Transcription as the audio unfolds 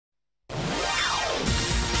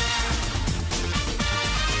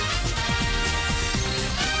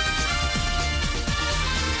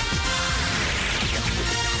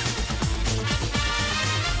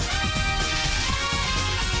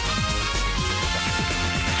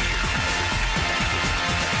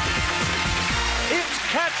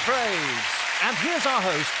Catchphrase. And here's our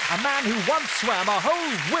host, a man who once swam a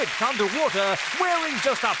whole width underwater wearing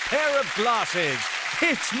just a pair of glasses.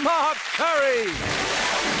 It's Mark Curry.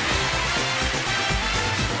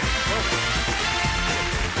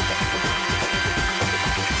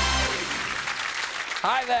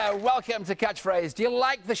 Hi there, welcome to Catchphrase. Do you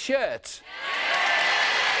like the shirt?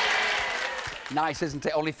 Nice, isn't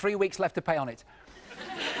it? Only 3 weeks left to pay on it.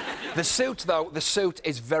 The suit, though, the suit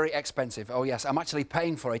is very expensive. Oh, yes, I'm actually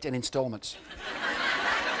paying for it in instalments.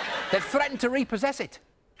 They've threatened to repossess it.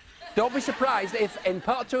 Don't be surprised if, in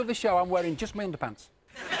part 2 of the show, I'm wearing just my underpants.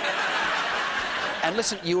 And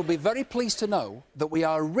listen, you will be very pleased to know that we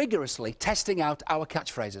are rigorously testing out our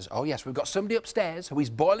catchphrases. Oh, yes, we've got somebody upstairs who is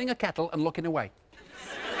boiling a kettle and looking away.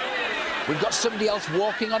 We've got somebody else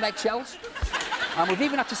walking on eggshells. And we've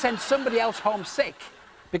even had to send somebody else home sick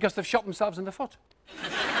because they've shot themselves in the foot.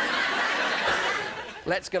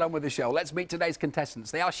 Let's get on with the show. Let's meet today's contestants.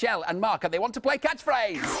 They are Shell and Mark, and they want to play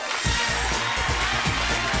Catchphrase.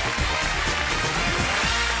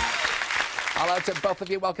 Hello to both of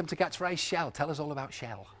you. Welcome to Catchphrase. Shell, tell us all about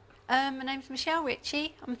Shell. My name's Michelle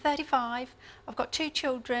Ritchie. I'm 35. I've got 2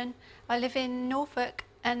 children. I live in Norfolk,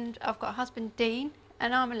 and I've got a husband, Dean,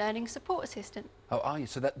 and I'm a learning support assistant. Oh, are you?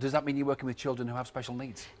 So does that mean you're working with children who have special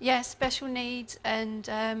needs? Yes, special needs and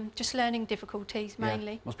just learning difficulties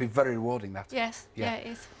mainly. Yeah. Must be very rewarding, that. Yes, yeah, it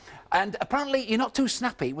is. And apparently you're not too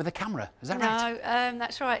snappy with a camera, is that right? No,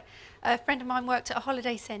 that's right. A friend of mine worked at a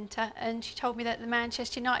holiday centre and she told me that the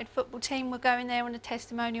Manchester United football team were going there on a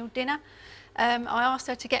testimonial dinner. I asked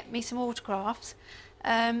her to get me some autographs.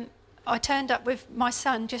 I turned up with my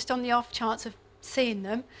son just on the off chance of seeing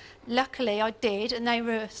them. Luckily I did, and they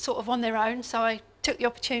were sort of on their own, so I took the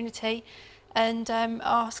opportunity and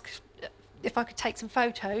asked if I could take some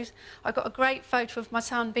photos. I got a great photo of my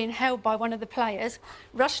son being held by one of the players,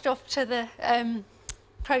 rushed off to the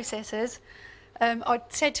processors. I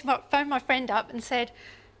said to phoned my friend up and said,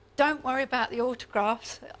 don't worry about the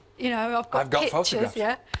autographs, you know, I've got pictures, photographs.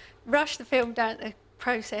 Yeah. Rushed the film down to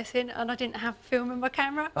processing and I didn't have film in my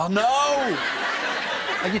camera. Oh no!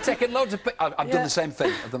 And you're taking loads of I've done the same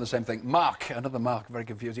thing. I've done the same thing. Mark, another Mark, very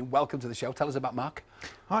confusing. Welcome to the show. Tell us about Mark.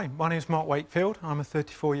 Hi, my name's Mark Wakefield. I'm a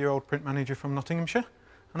 34-year-old print manager from Nottinghamshire,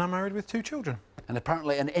 and I'm married with 2 children. And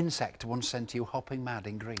apparently an insect once sent you hopping mad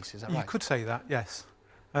in Greece, is that right? You could say that, yes.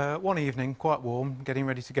 One evening, quite warm, getting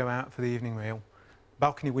ready to go out for the evening meal.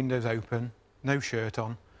 Balcony windows open, no shirt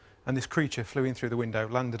on, and this creature flew in through the window,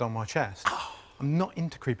 landed on my chest. Oh. I'm not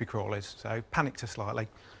into creepy crawlies, so panicked her slightly,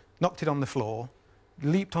 knocked it on the floor,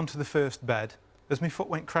 leaped onto the first bed. As my foot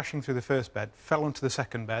went crashing through the first bed, fell onto the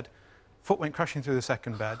second bed, foot went crashing through the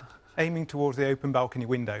second bed, aiming towards the open balcony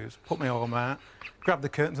windows, put my arm out, grabbed the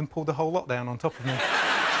curtains and pulled the whole lot down on top of me.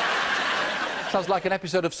 Sounds like an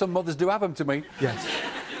episode of Some Mothers Do Have 'Em to me. Yes.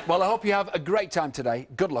 Well, I hope you have a great time today.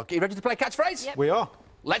 Good luck. Are you ready to play Catchphrase? Yep. We are.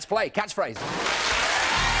 Let's play Catchphrase.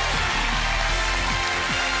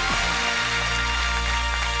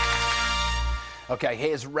 OK,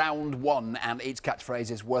 here's round 1, and each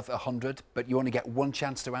catchphrase is worth 100, but you only get 1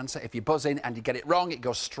 chance to answer. If you buzz in and you get it wrong, it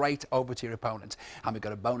goes straight over to your opponent. And we've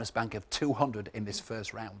got a bonus bank of 200 in this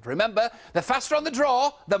first round. Remember, the faster on the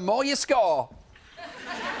draw, the more you score.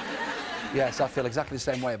 Yes, I feel exactly the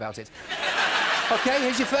same way about it. OK,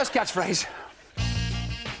 here's your first catchphrase.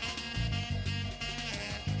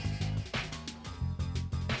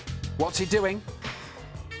 What's he doing?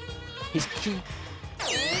 He's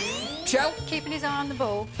Shell? Keeping his eye on the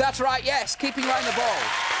ball. That's right, yes, keeping your eye on the ball.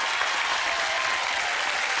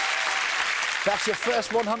 That's your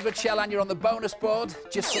first 100, Shell, and you're on the bonus board.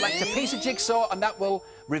 Just select a piece of jigsaw and that will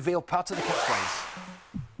reveal part of the catchphrase.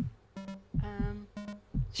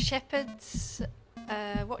 Shepherds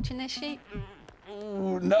watching their sheep.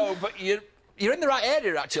 Ooh, no, but you're in the right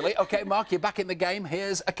area, actually. OK, Mark, you're back in the game.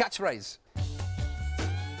 Here's a catchphrase.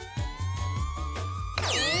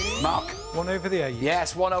 Mark. 1 over the 8.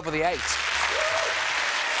 Yes, 1 over the 8.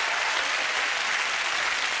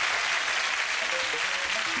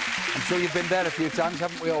 I'm sure you've been there a few times,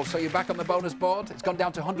 haven't we all? So you're back on the bonus board. It's gone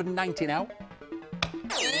down to 190 now.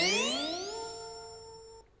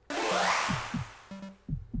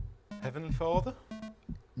 Heavenly Father?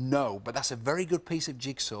 No, but that's a very good piece of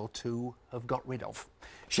jigsaw to have got rid of.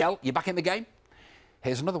 Shell, you're back in the game.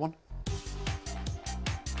 Here's another one.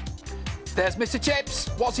 There's Mr. Chips.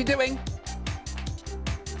 What's he doing?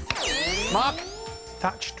 Mark?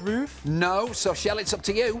 Thatched roof? No, so Shell, it's up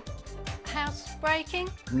to you. House breaking.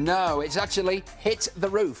 No, it's actually hit the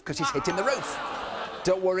roof, because he's hitting the roof.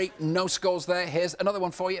 Don't worry, no scores there. Here's another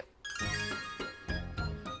one for you.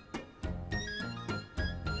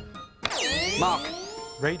 Mark.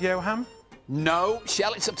 Radio ham? No.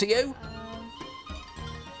 Shell, it's up to you.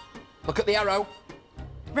 Look at the arrow.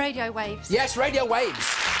 Radio waves. Yes, radio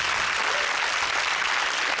waves.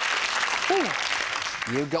 Ooh.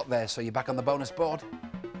 You got there, so you're back on the bonus board.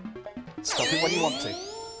 Stop it when you want to.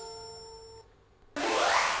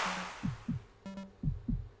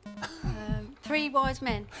 Three wise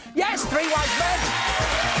men. Yes, three wise men.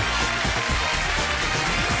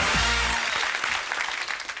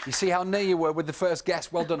 You see how near you were with the first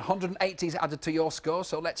guess. Well done. 180 is added to your score,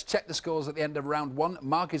 so let's check the scores at the end of round one.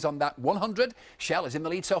 Mark is on that 100. Shell is in the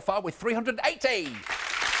lead so far with 380.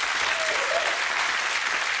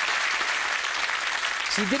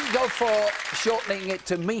 So you didn't go for shortening it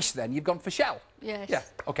to Mish then, you've gone for Shell? Yes. Yeah,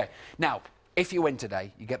 OK. Now, if you win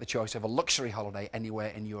today, you get the choice of a luxury holiday anywhere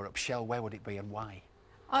in Europe. Shell, where would it be and why?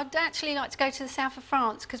 I'd actually like to go to the south of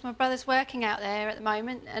France because my brother's working out there at the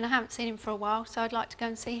moment and I haven't seen him for a while, so I'd like to go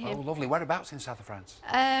and see him. Oh, lovely. Whereabouts in the south of France?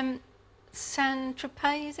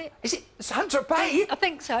 Saint-Tropez, is it? Is it Saint-Tropez? I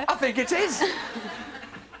think so. I think it is.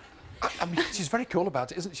 I mean, she's very cool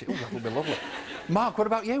about it, isn't she? Oh, that'll be lovely. Mark, what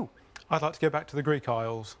about you? I'd like to go back to the Greek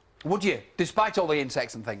Isles. Would you? Despite all the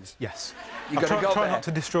insects and things? Yes. You've got to go try there. not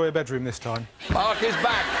to destroy a bedroom this time. Mark is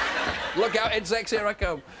back. Look out, insects, here I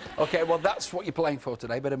come. OK, well, that's what you're playing for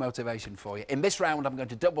today. Bit of motivation for you. In this round, I'm going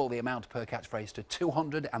to double the amount per catchphrase to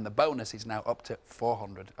 200, and the bonus is now up to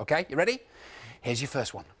 400. OK, you ready? Here's your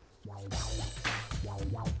first one.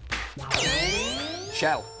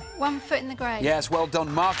 Shell. 1 foot in the grave. Yes, well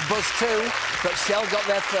done. Mark buzzed too, but Shell got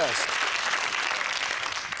there first.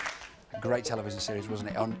 Great television series,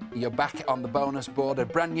 wasn't it? You're back on the bonus board, a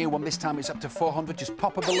brand new one. This time it's up to 400. Just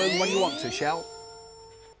pop a balloon when you want to, Shell.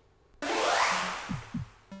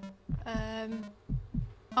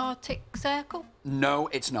 Arctic Circle? No,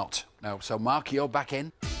 it's not. No, so Mark, you're back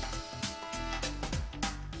in.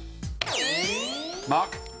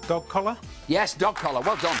 Mark? Dog collar? Yes, dog collar.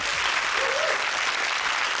 Well done.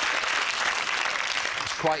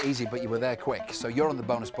 It's quite easy, but you were there quick. So you're on the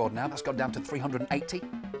bonus board now. That's gone down to 380.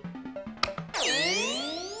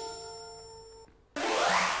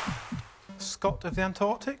 Scott of the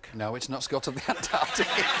Antarctic? No, it's not Scott of the Antarctic.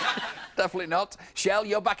 Definitely not. Shell,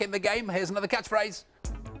 you're back in the game. Here's another catchphrase.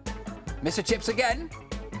 Mr. Chips again.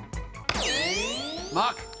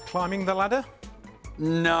 Mark? Climbing the ladder?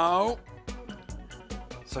 No.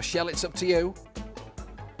 So, Shell, it's up to you.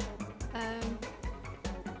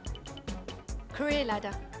 Career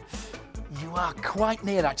ladder. You are quite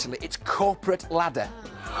near, actually. It's corporate ladder.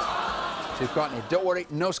 So you're quite near. Don't worry,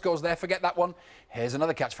 no scores there. Forget that one. Here's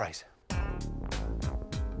another catchphrase.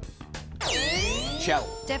 Shell.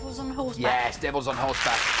 Devils on horseback. Yes, devils on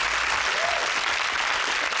horseback.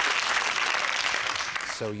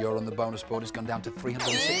 So you're on the bonus board. It's gone down to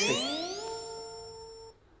 360.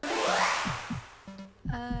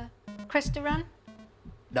 Cresta Run?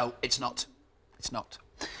 No, it's not. It's not.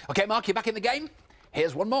 OK, Mark, you're back in the game.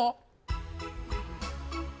 Here's one more.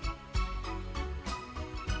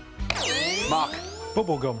 Mark.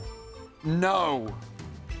 Bubblegum? No.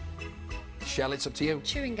 Shell, it's up to you.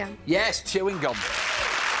 Chewing gum. Yes, chewing gum.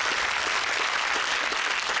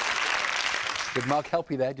 Did Mark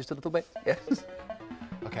help you there just a little bit? Yes.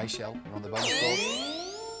 OK, Shell, you're on the bonus board.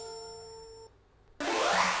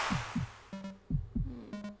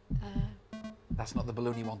 That's not the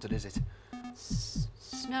balloon you wanted, is it?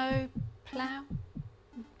 Snow plough?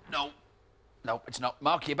 No. No, it's not.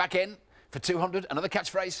 Mark, you're back in for 200. Another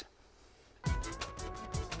catchphrase.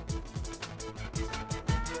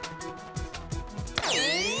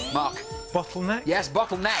 Mark. Bottleneck? Yes,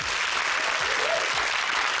 bottleneck.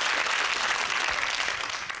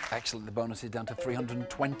 Excellent. The bonus is down to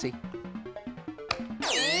 320.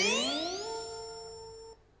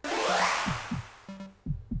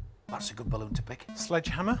 That's a good balloon to pick.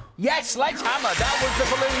 Sledgehammer? Yes, sledgehammer. That was the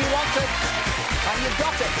balloon you wanted. And you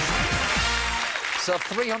got it. So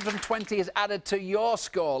 320 is added to your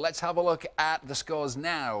score. Let's have a look at the scores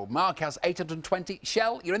now. Mark has 820.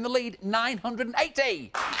 Shell, you're in the lead,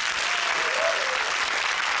 980.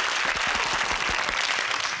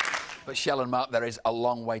 But Shell and Mark, there is a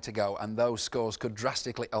long way to go, and those scores could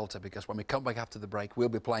drastically alter, because when we come back after the break, we'll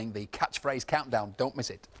be playing the catchphrase countdown. Don't miss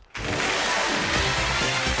it.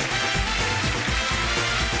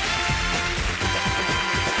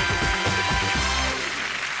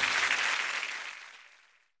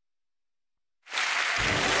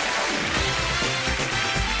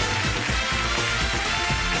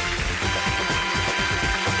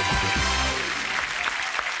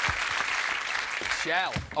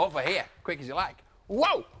 Shell, over here, quick as you like.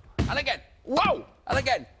 Whoa! And again. Whoa! And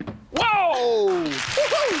again. Whoa!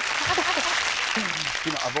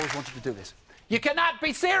 You know, I've always wanted to do this. You cannot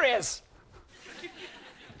be serious!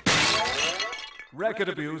 Record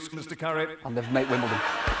abuse, Mr. Curry. I'll never make Wimbledon.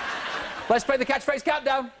 Let's play the catchphrase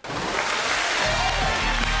countdown.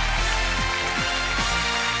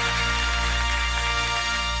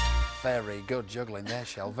 Very good juggling there,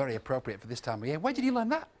 Shell. Very appropriate for this time of year. Where did you learn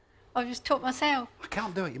that? I just taught myself. I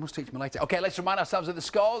can't do it. You must teach me later. OK, let's remind ourselves of the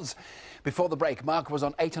scores. Before the break, Mark was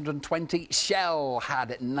on 820. Shell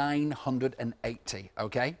had 980.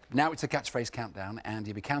 OK? Now it's a catchphrase countdown, and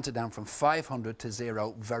you'll be counted down from 500 to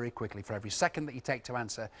 0 very quickly. For every second that you take to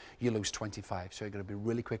answer, you lose 25. So you've got to be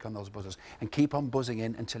really quick on those buzzers and keep on buzzing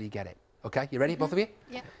in until you get it. OK? You ready, both of you?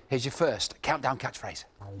 Yeah. Here's your first countdown catchphrase.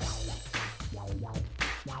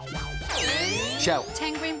 Shell.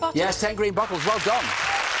 10 green bottles? Yes, 10 green bottles. Well done.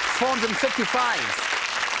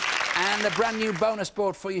 455. And a brand new bonus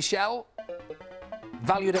board for you, Shell.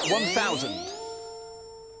 Valued at 1,000.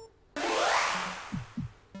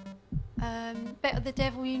 Better the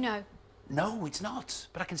devil you know. No, it's not.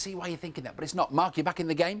 But I can see why you're thinking that. But it's not. Mark, you're back in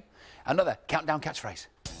the game. Another countdown catchphrase.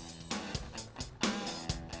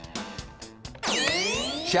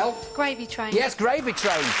 Shell? Gravy train. Yes, gravy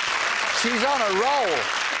train. She's on a roll.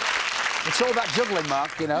 It's all that juggling,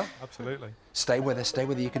 Mark, you know. Absolutely. Stay with her,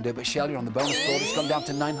 you can do it. But Shell, you're on the bonus board. It's gone down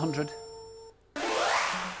to 900.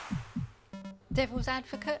 Devil's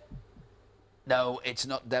advocate. No, it's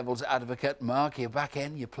not devil's advocate. Mark, you're back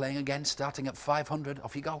in. You're playing again, starting at 500.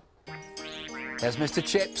 Off you go. There's Mr.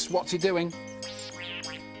 Chips. What's he doing?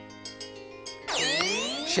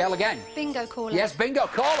 Shell again. Bingo caller. Yes, bingo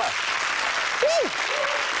caller. Woo!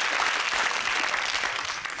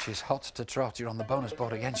 She's hot to trot. You're on the bonus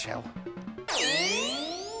board again, Shell.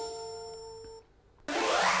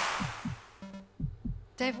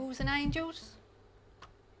 Devils and angels.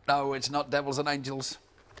 No, it's not devils and angels.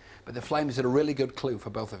 But the flames are a really good clue for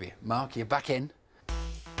both of you. Mark, you're back in.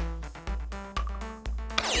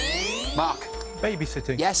 Mark.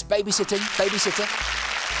 Babysitting. Yes, babysitting. Babysitter.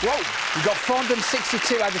 Whoa, you got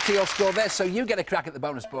 462 added to your score there, so you get a crack at the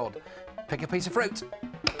bonus board. Pick a piece of fruit.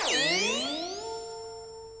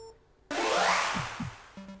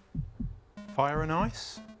 Fire and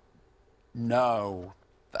ice. No,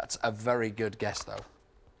 that's a very good guess, though.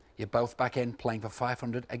 You're both back in, playing for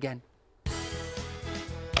 500 again.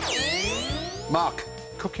 Mark.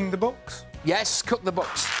 Cooking the books. Yes, cook the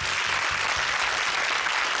books.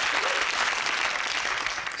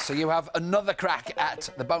 So you have another crack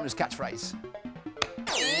at the bonus catchphrase.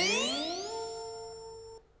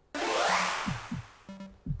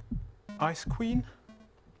 Ice Queen.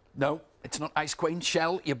 No, it's not Ice Queen.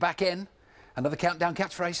 Shell, you're back in. Another countdown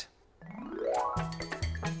catchphrase.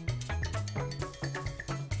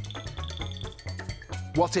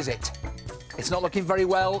 What is it? It's not looking very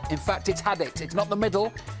well. In fact, it's had it. It's not the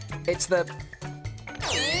middle. It's the...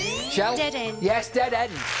 Shell? Dead end. Yes, dead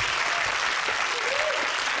end.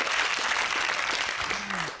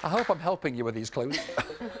 I hope I'm helping you with these clues.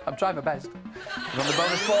 I'm trying my best. You're on the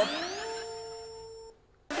bonus board.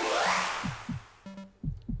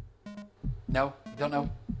 No, you don't know.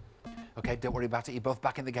 OK, don't worry about it. You're both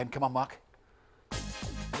back in the game. Come on, Mark.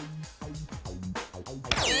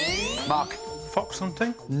 Mark. Fox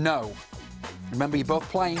hunting. No. Remember, you're both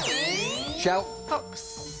playing. Shell.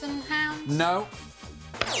 Fox and hounds. No.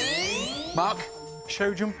 Mark.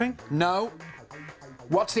 Show jumping. No.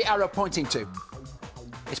 What's the arrow pointing to?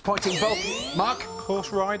 It's pointing both... Mark?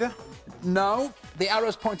 Horse rider. No. The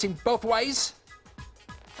arrow's pointing both ways.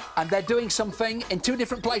 And they're doing something in two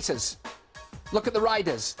different places. Look at the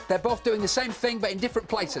riders. They're both doing the same thing, but in different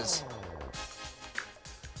places.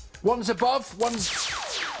 One's above, one's...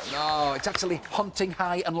 No, it's actually hunting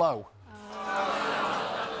high and low.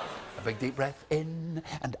 Oh. A big deep breath in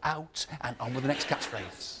and out, and on with the next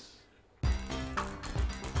catchphrase.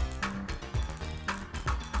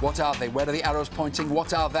 What are they? Where are the arrows pointing?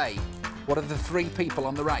 What are they? What are the three people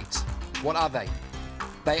on the right? What are they?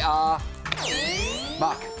 They are...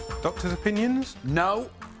 Mark. Doctor's opinions. No.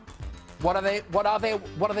 What are they? What are they?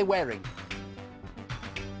 What are they wearing?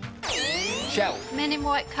 Shell. Men in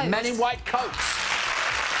white coats. Men in white coats.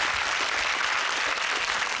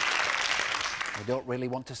 We don't really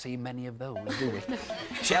want to see many of those, do we?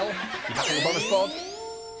 Shell, you back on the bonus board?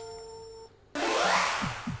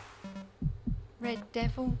 Red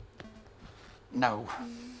devil. No.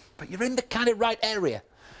 But you're in the kind of right area.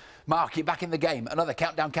 Mark, you're back in the game. Another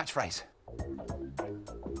countdown catchphrase.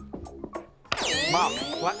 Mark.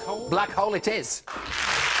 Black hole. Black hole it is.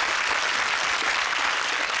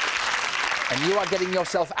 And you are getting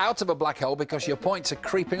yourself out of a black hole because your points are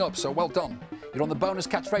creeping up, so well done. You're on the bonus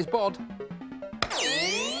catchphrase board.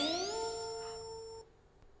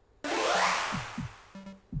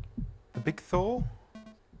 The Big Thor.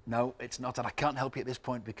 No, it's not, and I can't help you at this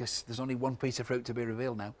point because there's only one piece of fruit to be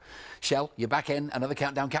revealed now. Shell, you're back in. Another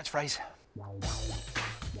countdown catchphrase.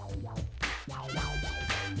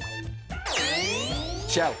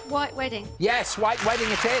 Shell. White wedding. Yes, white wedding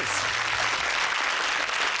it is.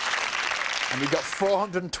 And you've got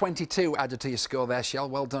 422 added to your score there, Shell.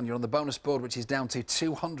 Well done. You're on the bonus board, which is down to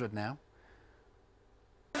 200 now.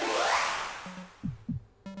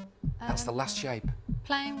 That's the last shape.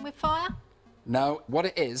 Playing with fire? No, what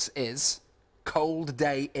it is Cold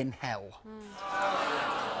Day in Hell.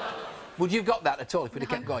 Would you have got that at all if we'd have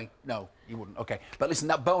kept going? No, you wouldn't. OK. But listen,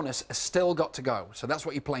 that bonus has still got to go. So that's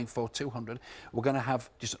what you're playing for, 200. We're going to have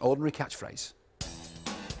just an ordinary catchphrase.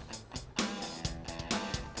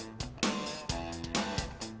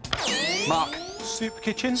 Mark. Soup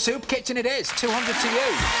kitchen. Soup kitchen it is. 200 to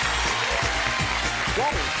you.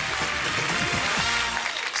 Whoa.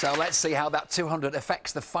 So let's see how that 200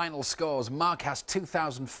 affects the final scores. Mark has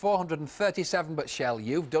 2,437, but Shell,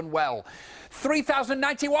 you've done well.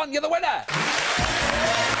 3,091, you're the winner!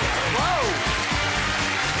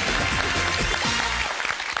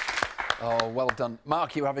 Whoa! Oh, well done.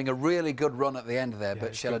 Mark, you were having a really good run at the end there,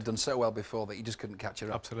 but Shell had done so well before that you just couldn't catch her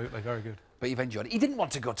up. Absolutely, very good. But you've enjoyed it. You didn't want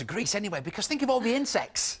to go to Greece anyway, because think of all the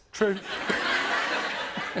insects. True.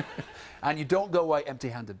 And you don't go away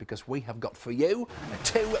empty-handed because we have got for you a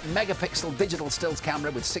 2-megapixel digital stills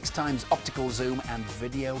camera with 6 times optical zoom and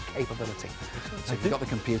video capability. So if you've got the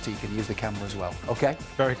computer, you can use the camera as well. OK?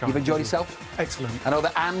 Very kind. You've enjoyed yourself? Excellent. I know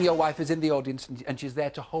that Anne, your wife, is in the audience and she's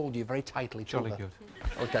there to hold you very tightly. Jolly good.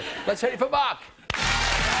 OK. Let's hear it for Mark.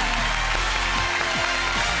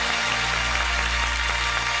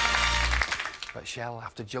 But Shell,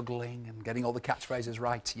 after juggling and getting all the catchphrases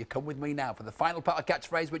right, you come with me now for the final part of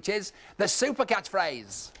catchphrase, which is the super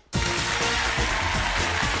catchphrase. The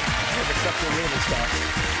stuff will really start.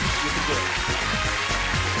 You can do it.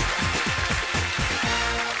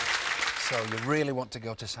 So you really want to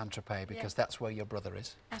go to Saint-Tropez because that's where your brother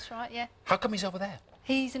is? That's right, yeah. How come he's over there?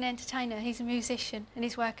 He's an entertainer, he's a musician, and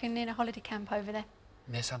he's working in a holiday camp over there.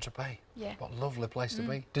 Near Saint-Tropez? Yeah. What a lovely place to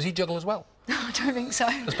be. Does he juggle as well? I don't think so.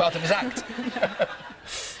 As part of his act?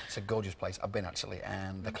 It's a gorgeous place. I've been, actually,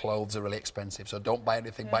 and the clothes are really expensive, so don't buy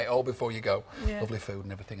anything. Buy it all before you go. Yeah. Lovely food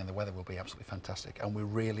and everything, and the weather will be absolutely fantastic. And we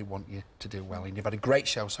really want you to do well. And you've had a great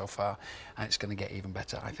show so far, and it's going to get even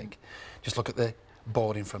better, I think. Just look at the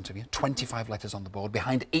board in front of you. 25 letters on the board.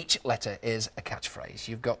 Behind each letter is a catchphrase.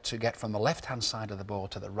 You've got to get from the left-hand side of the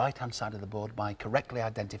board to the right-hand side of the board by correctly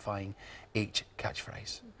identifying each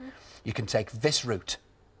catchphrase. You can take this route.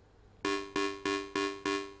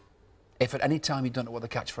 If at any time you don't know what the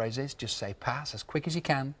catchphrase is, just say pass as quick as you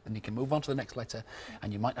can, then you can move on to the next letter,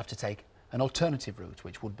 and you might have to take an alternative route,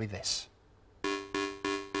 which would be this.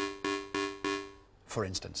 For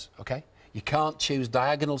instance, OK? You can't choose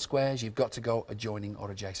diagonal squares, you've got to go adjoining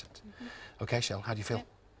or adjacent. OK, Shell, how do you feel? Yeah.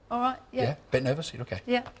 All right, yeah. Yeah? Bit nervous? You're OK?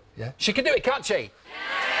 Yeah. Yeah? She can do it, can't she?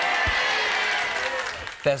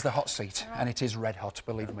 There's the hot seat, and it is red hot,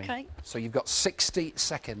 believe me. Okay. So you've got 60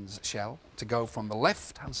 seconds, Shell, to go from the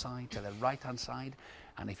left-hand side to the right-hand side,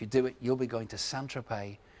 and if you do it, you'll be going to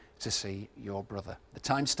Saint-Tropez to see your brother. The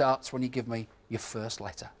time starts when you give me your first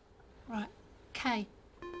letter. Right. K.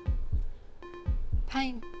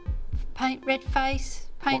 Paint, red face,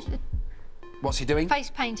 paint... What's he doing?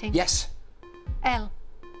 Face painting. Yes. L.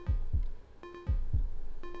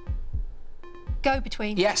 Go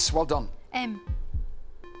between. Yes, well done. M.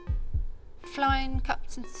 Flying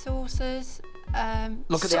cups and saucers.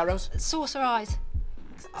 Look at the arrows. Saucer eyes.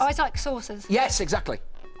 Eyes like saucers. Yes, exactly.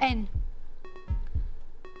 N.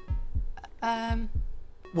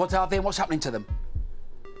 What are they and what's happening to them?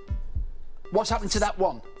 What's happening to that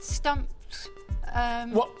one? Stumped.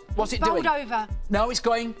 What's it doing? Bowled over. No, it's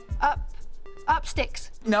going... Up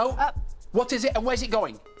sticks. No. Up. What is it and where's it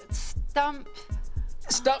going? Stump.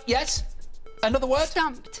 Stump, yes. Another word?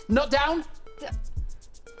 Stumped. Not down?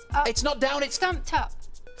 Up. It's not down, it's... Stumped up.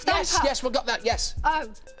 Stump Yes, up. yes, we've got that, yes. Oh.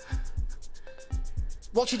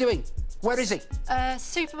 What's he doing? Where is he?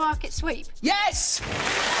 Supermarket sweep. Yes! Whoa!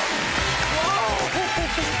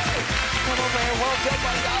 Come over here, well done,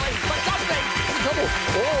 my darling. Fantastic! Double.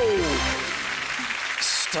 Whoa!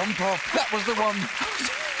 Stump up. That was the one.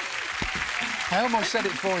 I almost said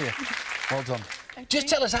it for you. Well done. Okay. Just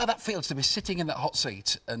tell us how that feels to be sitting in that hot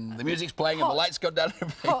seat and the music's playing and the lights go down and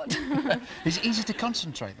everything. Hot. Is it easy to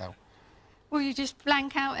concentrate, though? Well, you just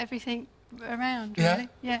blank out everything around, really.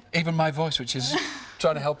 Yeah. Even my voice, which is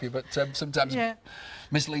trying to help you, but sometimes yeah.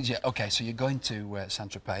 misleads you. OK, so you're going to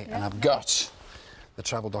Saint-Tropez, and I've got the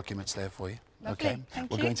travel documents there for you. Lovely, Okay.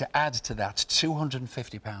 thank We're you. going to add to that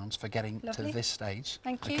 £250 for getting Lovely. to this stage.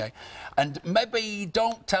 Thank you. Okay. And maybe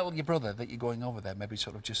don't tell your brother that you're going over there. Maybe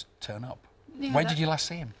sort of just turn up. Yeah, When did you last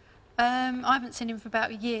see him? I haven't seen him for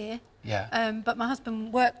about a year. Yeah. But my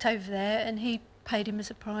husband worked over there and he paid him a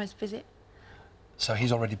surprise visit. So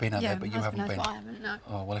he's already been out Yeah, there, but my you husband haven't knows, been. but I haven't,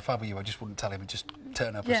 no. Oh, well, if I were you, I just wouldn't tell him and just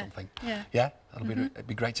turn up or Yeah, something. yeah. Yeah? It'd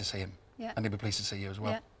be great to see him. Yeah. And he'd be pleased to see you as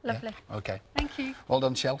well. Yeah, lovely. Okay. Thank you. Well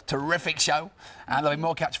done, Shell. Terrific show. And there'll be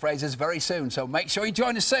more catchphrases very soon. So make sure you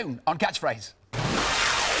join us soon on Catchphrase.